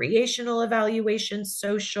like recreational evaluation,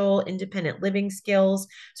 social, independent living skills.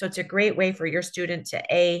 So it's a great way for your student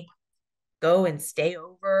to go and stay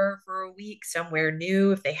over for a week somewhere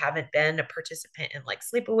new if they haven't been a participant in like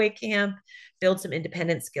sleepaway camp, build some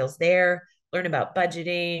independent skills there, learn about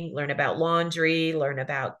budgeting, learn about laundry, learn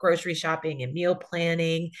about grocery shopping and meal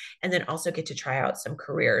planning, and then also get to try out some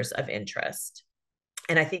careers of interest.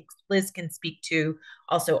 And I think Liz can speak to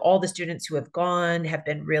also all the students who have gone have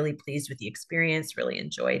been really pleased with the experience, really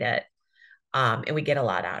enjoyed it. And we get a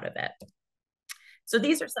lot out of it. So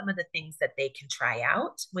these are some of the things that they can try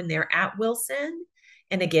out when they're at Wilson.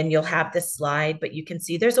 And again, you'll have this slide, but you can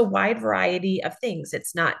see there's a wide variety of things.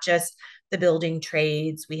 It's not just the building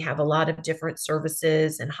trades. We have a lot of different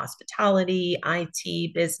services in hospitality,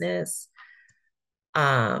 IT, business.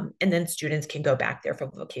 And then students can go back there for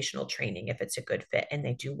vocational training if it's a good fit and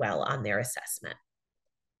they do well on their assessment.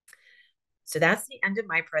 So that's the end of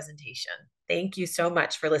my presentation. Thank you so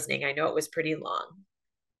much for listening. I know it was pretty long.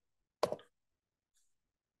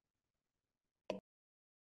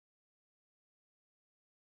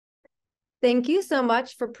 Thank you so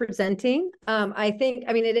much for presenting. I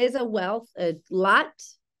mean, it is a wealth of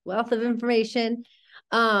information.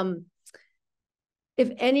 If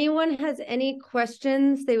anyone has any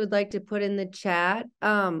questions they would like to put in the chat,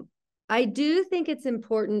 I do think it's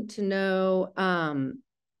important to know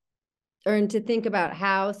or to think about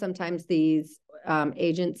how sometimes these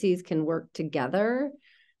agencies can work together.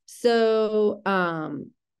 So,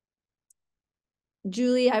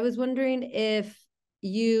 Julie, I was wondering if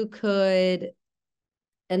you could,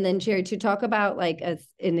 and then Sherry, to talk about like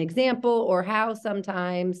an example or how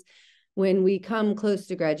sometimes when we come close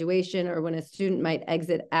to graduation or when a student might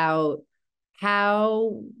exit out,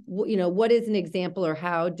 how, what is an example or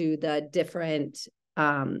how do the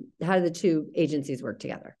two agencies work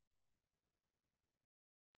together?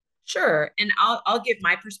 Sure. And I'll give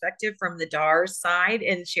my perspective from the DARS side,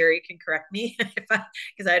 and Sherry can correct me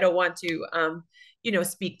because I don't want to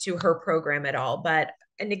speak to her program at all. But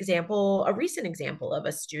a recent example of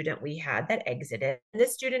a student we had that exited.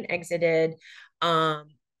 This student exited at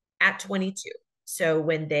 22. So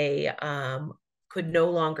when they could no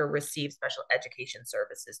longer receive special education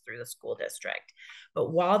services through the school district.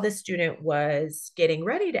 But while the student was getting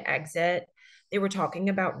ready to exit, they were talking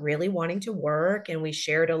about really wanting to work, and we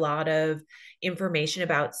shared a lot of information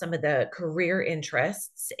about some of the career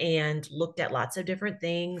interests and looked at lots of different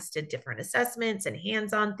things, did different assessments and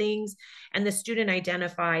hands-on things. And the student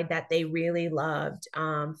identified that they really loved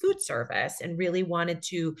food service and really wanted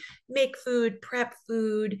to make food, prep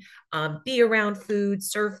food, be around food,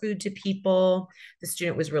 serve food to people. The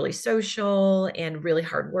student was really social and really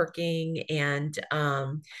hardworking and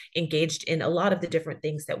engaged in a lot of the different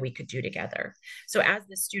things that we could do together. So as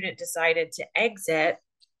the student decided to exit,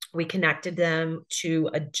 we connected them to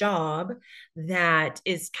a job that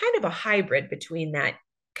is kind of a hybrid between that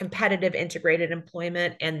competitive integrated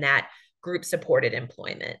employment and that group supported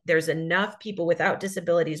employment. There's enough people without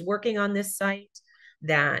disabilities working on this site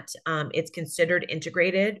that it's considered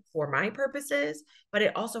integrated for my purposes, but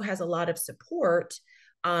it also has a lot of support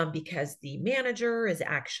because the manager is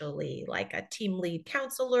actually like a team lead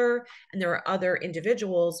counselor, and there are other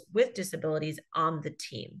individuals with disabilities on the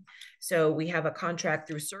team. So we have a contract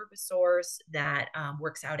through ServiceSource that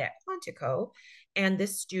works out at Quantico. And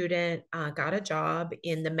this student got a job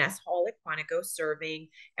in the mess hall at Quantico serving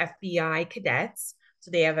FBI cadets.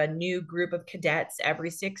 So they have a new group of cadets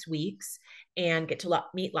every 6 weeks and get to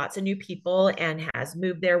meet lots of new people, and has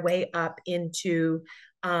moved their way up into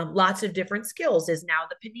lots of different skills, is now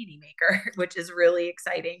the panini maker, which is really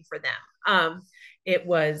exciting for them. It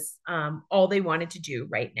was all they wanted to do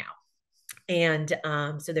right now. And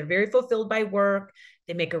so they're very fulfilled by work.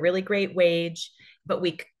 They make a really great wage, but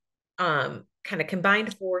we kind of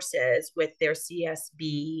combined forces with their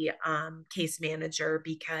CSB case manager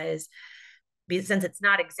because since it's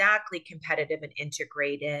not exactly competitive and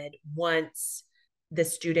integrated, once the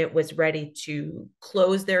student was ready to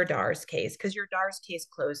close their DARS case, because your DARS case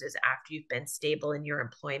closes after you've been stable in your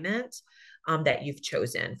employment that you've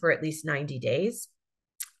chosen for at least 90 days.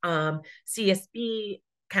 CSB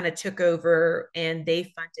kind of took over and they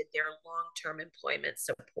funded their long-term employment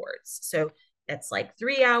supports. So that's like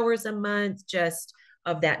 3 hours a month just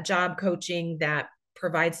of that job coaching that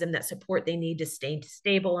provides them that support they need to stay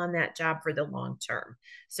stable on that job for the long term.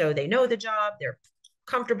 So they know the job, they're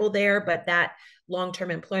comfortable there, but that long-term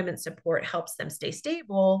employment support helps them stay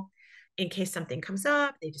stable in case something comes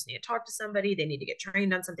up. They just need to talk to somebody, they need to get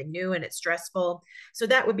trained on something new and it's stressful. So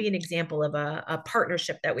that would be an example of a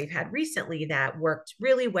partnership that we've had recently that worked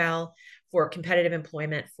really well for competitive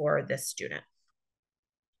employment for this student.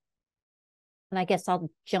 And I guess I'll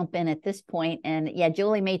jump in at this point. And yeah,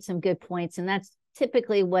 Julie made some good points, and that's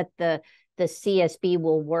typically what the CSB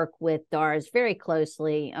will work with DARS very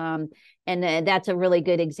closely. And that's a really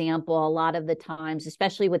good example. A lot of the times,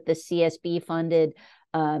 especially with the CSB funded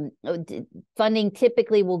funding,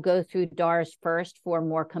 typically will go through DARS first for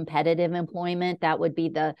more competitive employment. That would be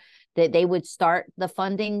that they would start the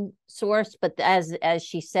funding source. But as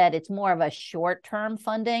she said, it's more of a short-term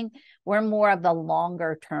funding. We're more of the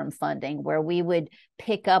longer-term funding, where we would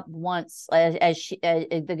pick up once,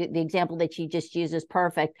 the example that she just used is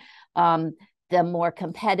perfect. The more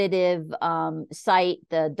competitive site,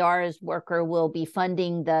 the DARS worker will be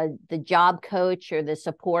funding the job coach or the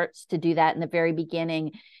supports to do that in the very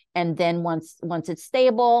beginning. And then once it's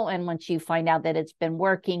stable and once you find out that it's been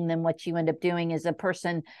working, then what you end up doing is a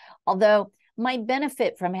person, although might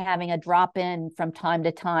benefit from having a drop in from time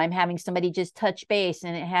to time, having somebody just touch base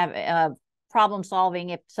and have problem solving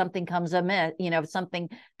if something comes amiss, if something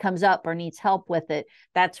comes up or needs help with it.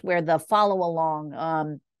 That's where the follow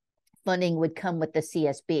along funding would come with the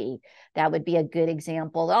CSB. That would be a good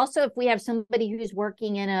example. Also, if we have somebody who's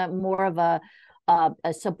working in a more of a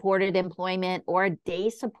supported employment or a day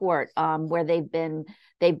support where they've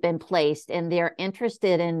been placed and they're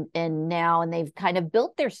interested in now, and they've kind of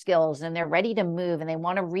built their skills and they're ready to move and they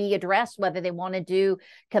want to readdress whether they want to do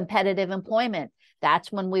competitive employment.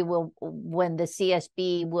 That's when when the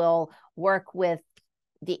CSB will work with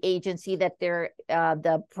the agency that they're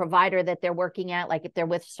the provider that they're working at, like if they're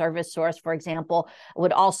with ServiceSource, for example,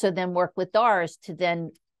 would also then work with DARS to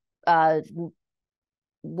then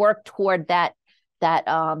work toward that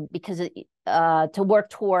because to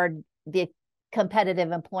work toward the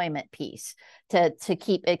competitive employment piece, to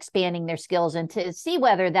keep expanding their skills and to see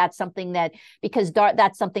whether that's something that, because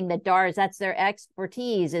that's something that DARS, that's their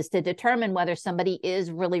expertise, is to determine whether somebody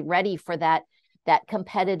is really ready for that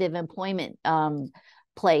competitive employment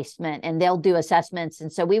placement, and they'll do assessments.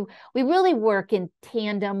 And so we really work in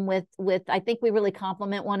tandem with I think we really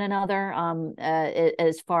complement one another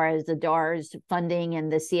as far as the DARS funding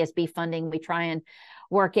and the CSB funding. We try and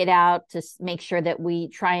work it out to make sure that we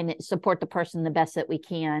try and support the person the best that we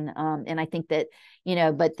can. And I think that,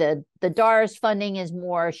 but the DARS funding is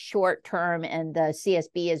more short term and the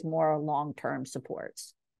CSB is more long term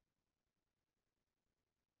supports.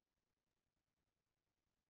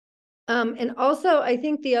 And also, I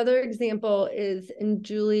think the other example is, and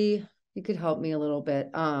Julie, you could help me a little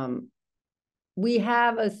bit. We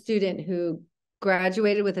have a student who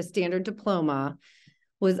graduated with a standard diploma,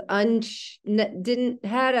 was had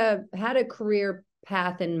a career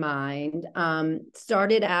path in mind.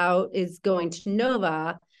 Started out is going to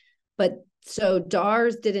Nova, but so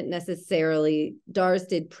DARS did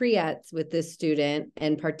pre-ETs with this student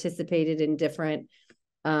and participated in different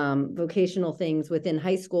vocational things within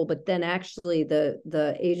high school, but then actually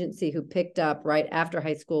the agency who picked up right after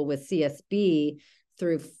high school was CSB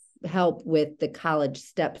through help with the college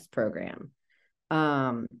steps program.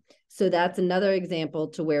 So that's another example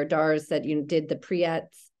to where DARS said, did the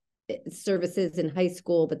pre-ETs services in high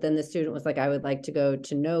school, but then the student was like, I would like to go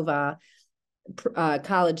to Nova.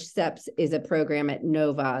 College steps is a program at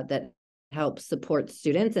Nova that helps support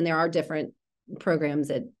students, and there are different programs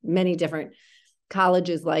at many different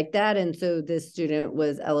colleges like that. And so this student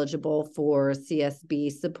was eligible for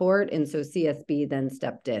CSB support. And so CSB then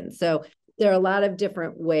stepped in. So there are a lot of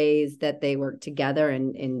different ways that they work together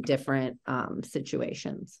in different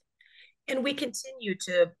situations. And we continue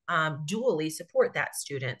to dually support that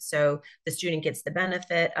student. So the student gets the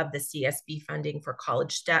benefit of the CSB funding for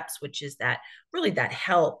college steps, which is that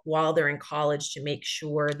help while they're in college to make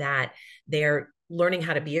sure that they're learning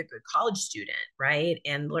how to be a good college student, right?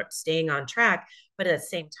 And staying on track. But at the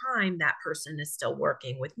same time, that person is still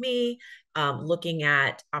working with me, looking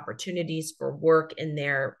at opportunities for work in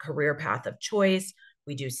their career path of choice.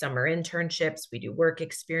 We do summer internships, we do work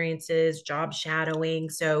experiences, job shadowing,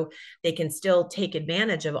 so they can still take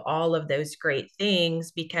advantage of all of those great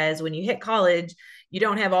things, because when you hit college, you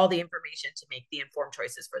don't have all the information to make the informed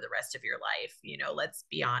choices for the rest of your life. Let's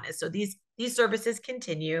be honest. So these services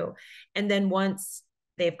continue. And then once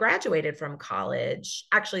they've graduated from college,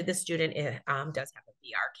 actually the student does have a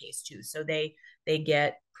VR case too. So they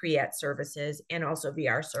get pre-ET services and also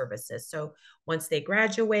VR services. So once they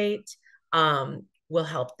graduate, we'll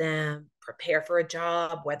help them prepare for a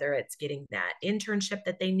job, whether it's getting that internship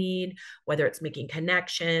that they need, whether it's making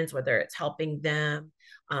connections, whether it's helping them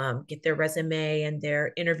get their resume and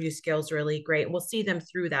their interview skills really great. We'll see them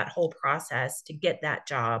through that whole process to get that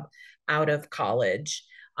job out of college.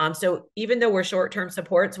 So even though we're short-term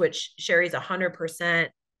supports, which Sherry's 100%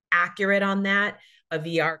 accurate on that, a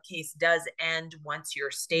VR case does end once you're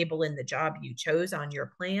stable in the job you chose on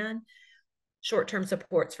your plan. Short-term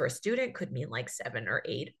supports for a student could mean like 7 or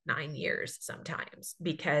 8, 9 years sometimes,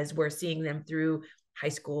 because we're seeing them through high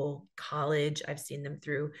school, college. I've seen them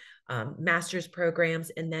through master's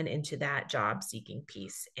programs, and then into that job seeking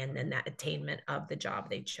piece, and then that attainment of the job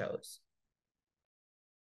they chose.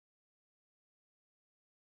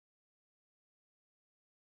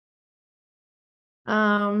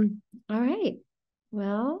 All right.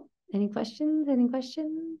 Well, any questions?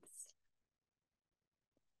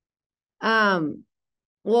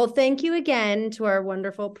 Well, thank you again to our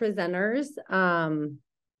wonderful presenters.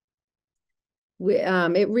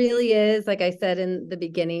 It really is, like I said in the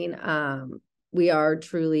beginning, we are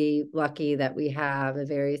truly lucky that we have a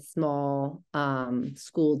very small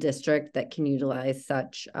school district that can utilize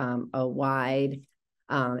such a wide,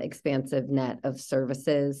 expansive net of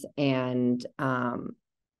services. And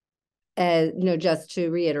just to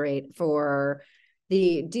reiterate, for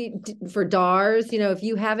DARS, if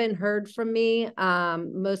you haven't heard from me,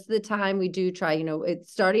 most of the time we do try,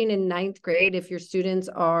 it's starting in 9th grade. If your students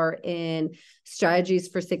are in strategies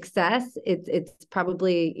for success, it's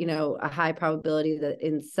probably, a high probability that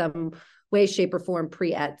in some way, shape, or form,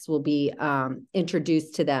 pre-ETs will be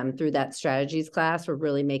introduced to them through that strategies class. We're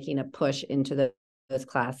really making a push into those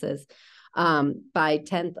classes. By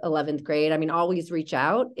 10th, 11th grade, always reach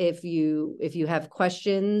out if you have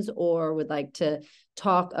questions or would like to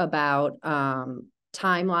talk about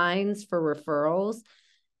timelines for referrals.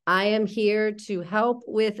 I am here to help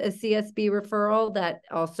with a CSB referral that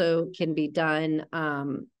also can be done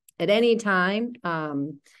at any time.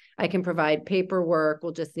 I can provide paperwork.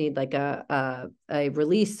 We'll just need like a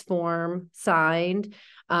release form signed,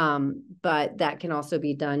 but that can also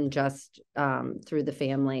be done just through the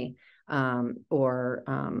family or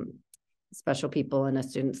special people in a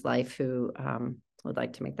student's life who would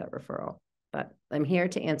like to make that referral. But I'm here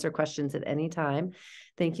to answer questions at any time.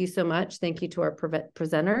 Thank you so much. Thank you to our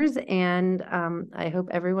presenters, and I hope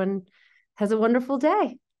everyone has a wonderful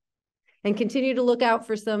day. and continue to look out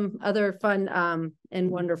for some other fun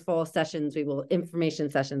and wonderful sessions.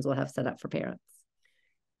 Information sessions we'll have set up for parents.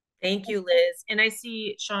 Thank you, Liz. And I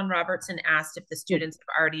see Sean Robertson asked if the students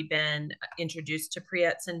have already been introduced to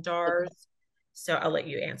PREETs and DARS. So I'll let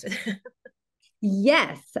you answer that.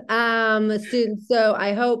 Yes, students. So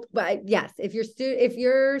I hope, but yes, if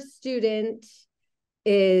your student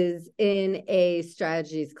is in a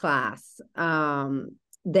strategies class,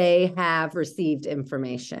 they have received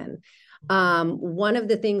information. One of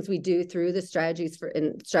the things we do through the strategies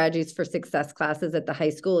for success classes at the high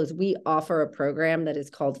school is we offer a program that is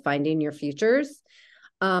called Finding Your Futures.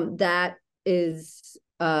 That is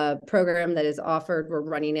a program that is offered. We're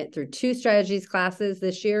running it through 2 strategies classes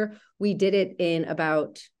this year. We did it in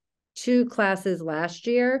about 2 classes last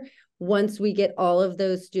year. Once we get all of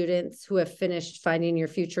those students who have finished Finding Your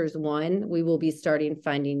Futures 1, we will be starting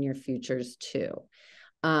Finding Your Futures 2.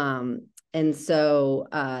 And so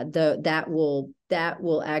that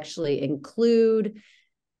will actually include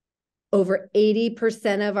over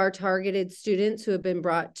 80% of our targeted students who have been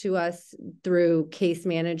brought to us through case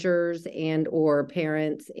managers and or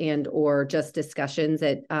parents and or just discussions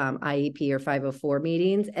at IEP or 504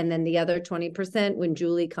 meetings. And then the other 20%, when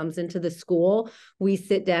Julie comes into the school, we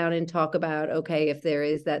sit down and talk about, okay, if there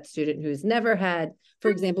is that student who's never had,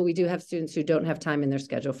 for example, we do have students who don't have time in their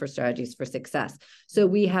schedule for strategies for success. So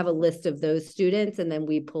we have a list of those students, and then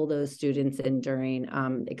we pull those students in during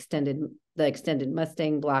the extended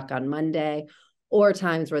Mustang block on Monday, or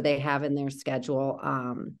times where they have in their schedule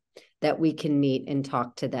that we can meet and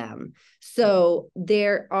talk to them. So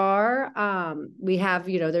there are, we have,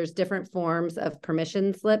 there's different forms of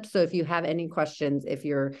permission slips. So if you have any questions, if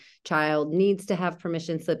your child needs to have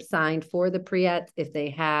permission slips signed for the PREETs, if they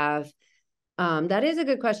have, that is a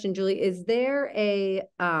good question, Julie. Is there a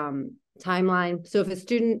timeline? So if a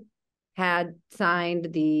student had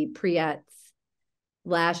signed the PREETs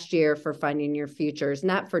last year for Finding Your Futures,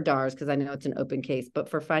 not for DARS, because I know it's an open case, but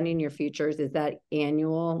for Finding Your Futures, is that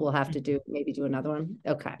annual? We'll have to maybe do another one.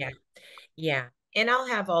 Okay. Yeah. And I'll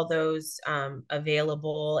have all those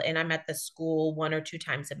available, and I'm at the school 1 or 2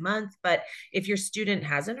 times a month. But if your student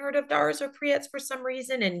hasn't heard of DARS or PREETs for some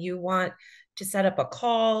reason and you want to set up a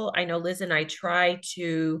call, I know Liz and I try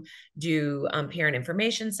to do parent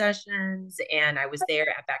information sessions, and I was there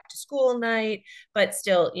at back to school night, but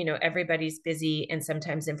still, everybody's busy and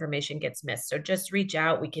sometimes information gets missed. So just reach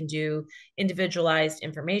out. We can do individualized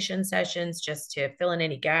information sessions just to fill in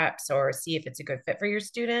any gaps or see if it's a good fit for your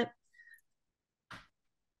student.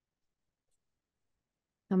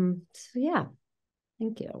 So yeah,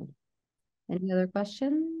 thank you. Any other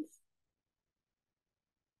questions?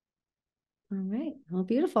 All right. Well,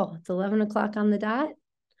 beautiful. It's 11 o'clock on the dot.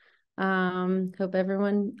 Hope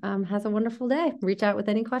everyone has a wonderful day. Reach out with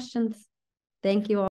any questions. Thank you all.